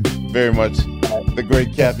 Thank you very much. The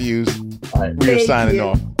great Kathy Hughes. We are signing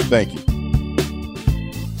off. Thank you.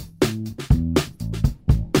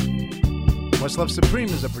 Questlove Supreme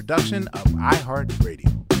is a production of iHeartRadio.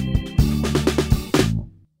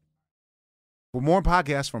 For more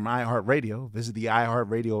podcasts from iHeartRadio, visit the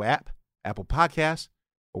iHeartRadio app, Apple Podcasts,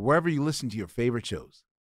 or wherever you listen to your favorite shows.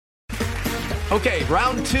 Okay,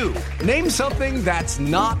 round two. Name something that's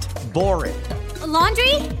not boring. A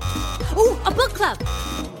laundry? Ooh, a book club.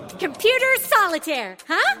 Computer solitaire,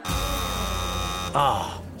 huh?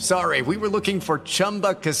 Ah, sorry, we were looking for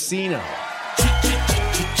Chumba Casino.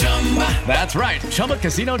 That's right.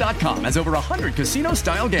 ChumbaCasino.com has over 100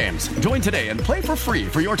 casino-style games. Join today and play for free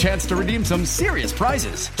for your chance to redeem some serious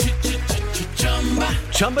prizes.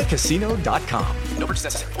 ChumbaCasino.com. No purchase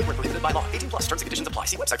necessary. Void where prohibited by law. 18+ terms and conditions apply.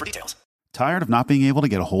 See website for details. Tired of not being able to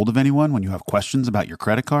get a hold of anyone when you have questions about your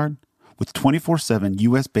credit card? With 24/7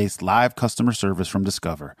 U.S.-based live customer service from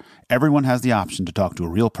Discover, everyone has the option to talk to a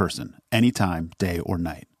real person anytime, day or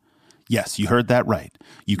night. Yes, you heard that right.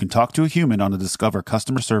 You can talk to a human on the Discover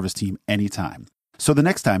customer service team anytime. So the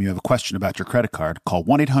next time you have a question about your credit card, call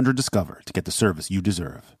 1-800-DISCOVER to get the service you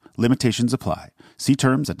deserve. Limitations apply. See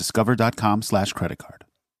terms at discover.com/creditcard.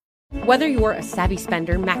 Whether you're a savvy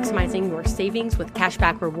spender maximizing your savings with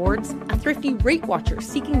cashback rewards, a thrifty rate watcher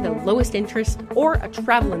seeking the lowest interest, or a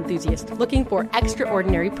travel enthusiast looking for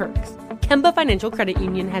extraordinary perks, Kemba Financial Credit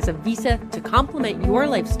Union has a visa to complement your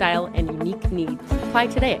lifestyle and unique needs. Apply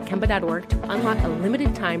today at Kemba.org to unlock a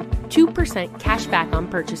limited-time 2% cash back on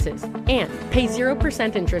purchases and pay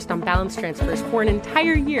 0% interest on balance transfers for an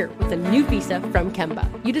entire year with a new visa from Kemba.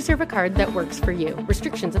 You deserve a card that works for you.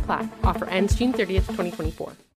 Restrictions apply. Offer ends June 30th, 2024.